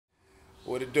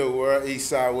What it do, world?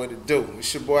 Eastside, what it do?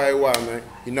 It's your boy AY, man.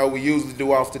 You know, we usually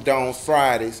do Off the Dome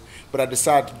Fridays, but I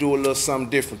decided to do a little something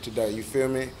different today, you feel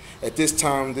me? At this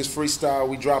time, this freestyle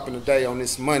we dropping today on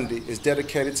this Monday is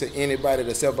dedicated to anybody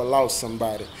that's ever lost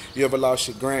somebody. You ever lost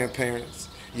your grandparents,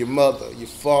 your mother, your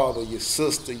father, your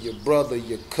sister, your brother,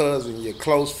 your cousin, your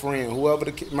close friend, whoever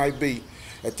it might be.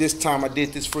 At this time, I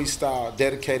did this freestyle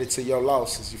dedicated to your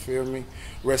losses, you feel me?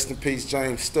 Rest in peace,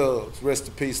 James Stubbs. Rest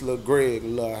in peace, Lil Greg,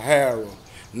 Lil Harold,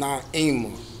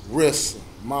 Naima, Rissa,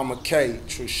 Mama K,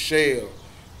 Trishelle.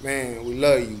 Man, we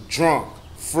love you. Drunk,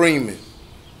 Freeman.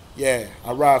 Yeah,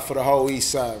 I ride for the whole East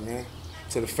Side, man.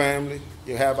 To the family,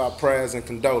 you have our prayers and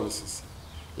condolences.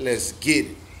 Let's get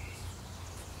it.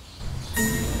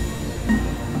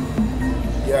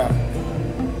 Yeah.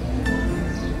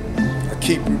 I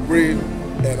keep it real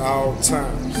at all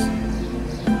times.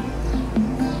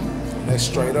 And that's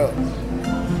straight up.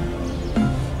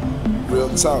 Real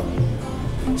talk.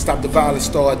 Stop the violence,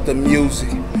 start the music.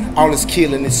 All this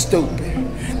killing is stupid.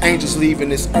 Angels leaving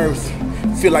this earth.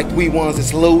 Feel like we ones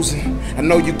that's losing. I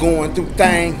know you're going through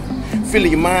things.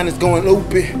 Feeling your mind is going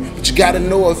loopy. But you gotta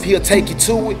know if he'll take you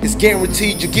to it, it's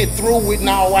guaranteed you get through it.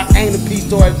 No, I ain't a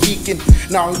piece or a deacon.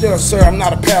 No, there, sir, I'm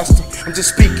not a pastor. I'm just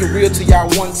speaking real to y'all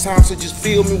one time, so just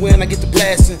feel me when I get the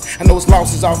blasting. I know it's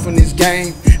losses off in this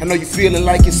game. I know you feeling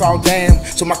like it's all damn.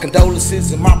 So my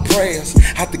condolences and my prayers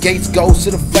out the gates goes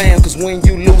to the fam. Cause when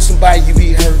you lose somebody, you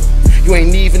be hurt. You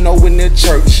ain't even know in the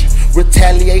church.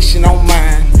 Retaliation on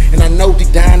mine. And I know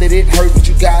deep down that it hurt, but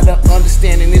you gotta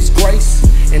understand in this grace.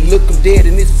 And look them dead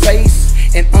in his face.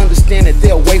 And understand that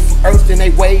they're away from earth and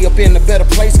they way up in a better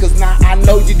place. Cause now I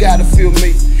know you gotta feel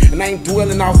me. And I ain't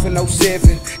dwelling off in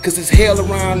 07. Cause it's hell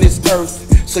around this earth.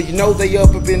 So you know they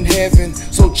up in heaven.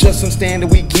 So just understand that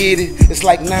we get it. It's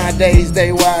like 9 days they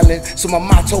wildin'. So my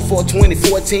motto for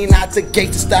 2014 out the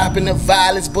gate to stopping the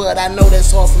violence. But I know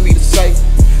that's hard for me to say.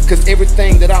 Cause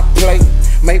everything that I play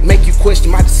make you question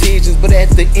my decisions. But at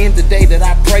the end of the day that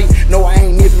I pray. No, I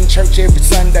ain't even in church every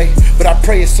Sunday. But I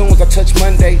pray as soon as I touch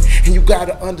Monday. And you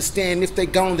gotta understand if they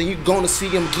gone, then you gonna see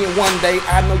them again one day.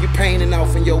 I know you're paining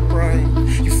off in your brain.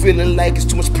 You feeling like it's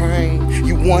too much pain.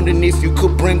 You wondering if you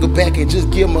could bring her back and just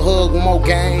give him a hug one more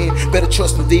game. Better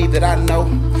trust indeed that I know.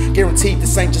 Guaranteed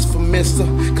this ain't just for mister.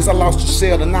 Cause I lost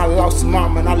Trishelle and I lost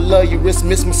mama. And I love you, miss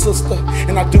my sister.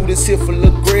 And I do this here for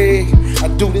Lil Greg. I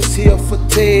do this here for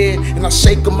Ted. And I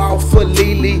shake them out for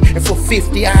Lily. And for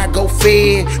 50 I go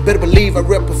fed. Better believe I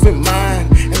represent mine.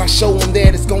 And I show them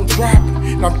that it's gonna drop.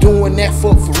 And I'm doing that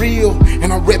for real.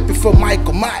 And I'm repping for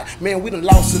Michael Mott. Man, we done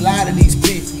lost a lot of these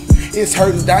people. It's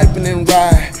hurting, diaping and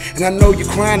ride. And I know you're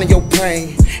crying in your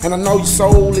pain. And I know your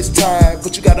soul is tired.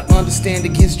 But you gotta understand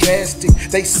it gets drastic.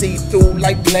 They see through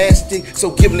like plastic.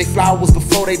 So give them their flowers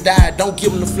before they die. Don't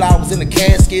give them the flowers in the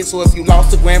casket. So if you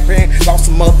lost a grandparent, lost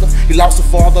a mother, you lost a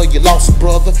father, you lost a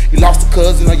brother, you lost a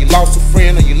cousin, or you lost a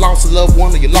friend, or you lost a loved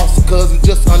one, or you lost a cousin,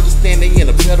 just understand they in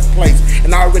a better place.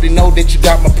 And I already know that you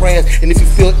got my prayers. And if you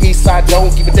feel Eastside,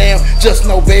 don't give a damn. Just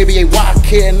know, baby, I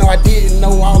care. No, I didn't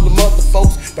know all the mother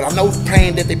folks. But I know the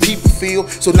pain that they people feel.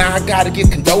 So now I gotta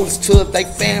give condolences to their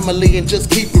family and just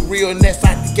keep it real, and that's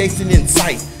out the gates and in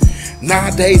sight.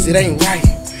 Nowadays it ain't right.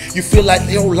 You feel like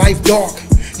your life dark.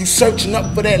 You searching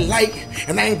up for that light.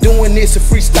 And I ain't doing this a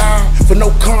freestyle for no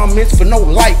comments, for no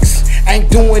likes. I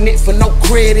ain't doing it for no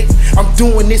credit. I'm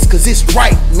doing this cause it's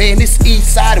right, man. This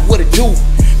East Side is what it do.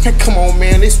 Man, come on,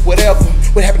 man, it's whatever.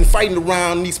 What happened fighting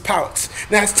around these pouts?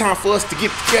 Now it's time for us to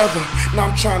get together. Now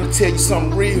I'm trying to tell you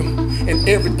something real. And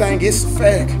everything is a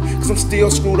fact. Cause I'm still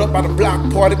screwed up by the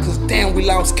block party. Cause damn, we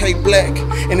lost K Black.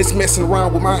 And it's messing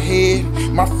around with my head.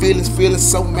 My feelings feeling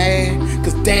so mad.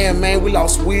 Cause damn, man, we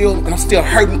lost Will. And I'm still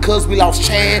hurting cause we lost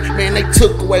Chad. Man, they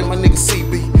took away my nigga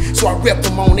CB. So I rep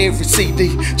him on every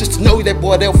CD. Just to know that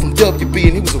boy there from WB.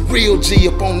 And he was a real G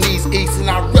up on these East. And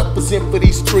I represent for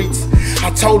these streets.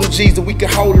 I told him, G's, that we could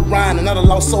hold it round. And I done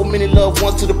lost so many loved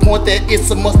ones to the point that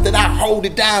it's a must that I hold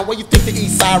it down. Where you think the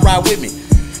East Side ride with me?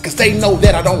 Cause they know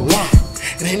that I don't lie.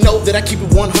 And they know that I keep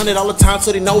it 100 all the time.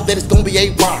 So they know that it's gonna be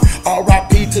a bar.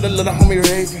 R.I.P. to the little homie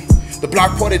Raven. The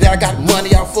block party that I got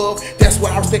money off of. That's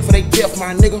what I respect for they death,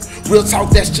 my nigga. Real talk,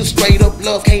 that's just straight up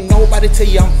love. Can't nobody tell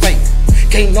you I'm fake.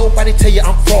 Can't nobody tell you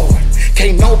I'm fraud.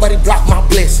 Can't nobody block my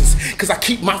blessings. Cause I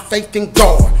keep my faith in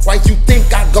God. Why you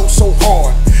think I go so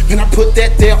hard? Man, I put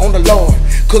that there on the Lord.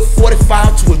 Cause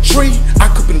 45 to a tree, I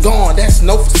could been gone. That's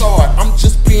no facade. I'm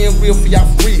just being real for y'all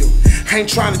for real. I ain't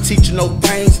trying to teach you no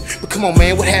things. But come on,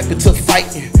 man, what happened to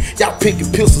fighting? Y'all picking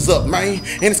pistols up, man.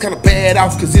 And it's kinda bad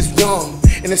off cause it's young.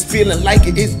 And it's feeling like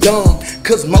it is dumb.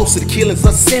 Cause most of the killings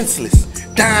are senseless.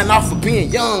 Dying off of being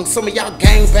young. Some of y'all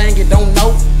gang banging don't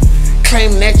know.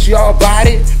 claiming that you all about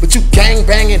it, but you gang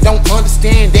banging, don't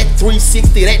understand that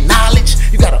 360, that knowledge.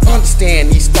 You gotta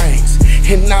understand these things.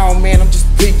 And now, man, I'm just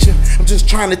a preacher. I'm just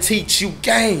trying to teach you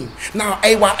game. Now,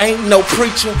 AY ain't no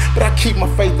preacher, but I keep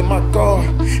my faith in my God,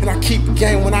 and I keep the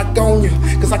game when I go on you,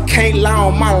 cause I can't lie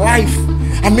on my life.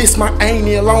 I miss my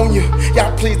angel on you.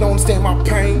 Y'all please don't understand my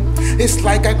pain. It's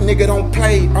like a nigga don't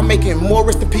play. I'm making more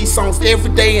rest in peace songs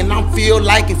every day, and I feel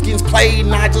like it's getting played,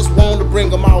 and I just want to bring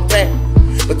them all back.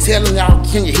 But telling y'all,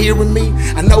 can you hearing me?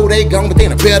 I know they gone, but they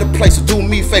in a better place. So do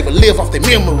me a favor, live off their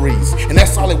memories. And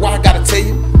that's all why I gotta tell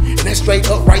you. And that's straight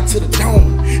up right to the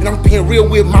dome. And I'm being real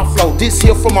with my flow. This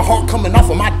here from my heart coming off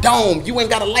of my dome. You ain't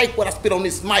gotta like what I spit on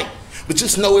this mic, but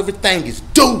just know everything is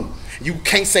due. You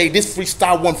can't say this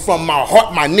freestyle one from my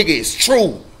heart, my nigga, is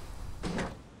true.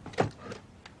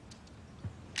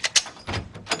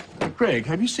 Craig,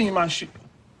 have you seen my shit?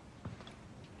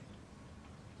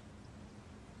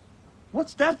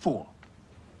 What's that for?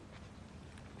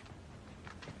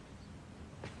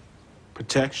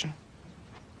 Protection.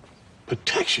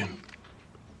 Protection?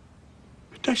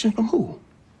 Protection from who?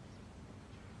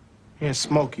 Yeah,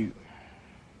 Smokey.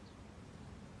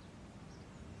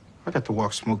 I got to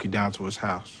walk Smokey down to his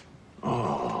house.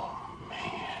 Oh,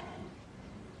 man.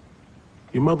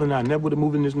 Your mother and I never would have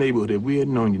moved in this neighborhood if we had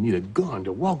known you need a gun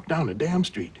to walk down the damn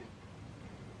street.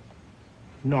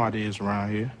 You know how it is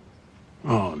around here.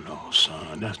 Oh, no,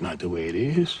 son, that's not the way it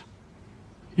is.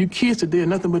 You kids today are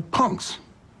nothing but punks.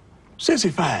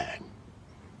 Sissified.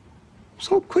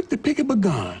 So quick to pick up a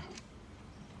gun.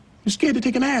 You're scared to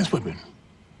take an ass whipping.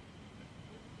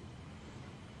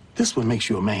 This what makes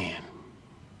you a man.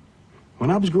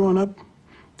 When I was growing up,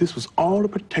 this was all the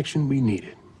protection we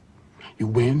needed. You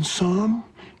win some,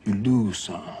 you lose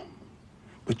some.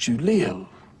 But you live.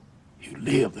 You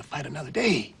live to fight another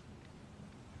day.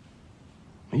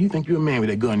 And you think you're a man with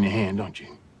that gun in your hand, don't you?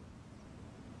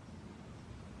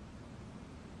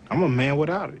 I'm a man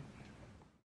without it.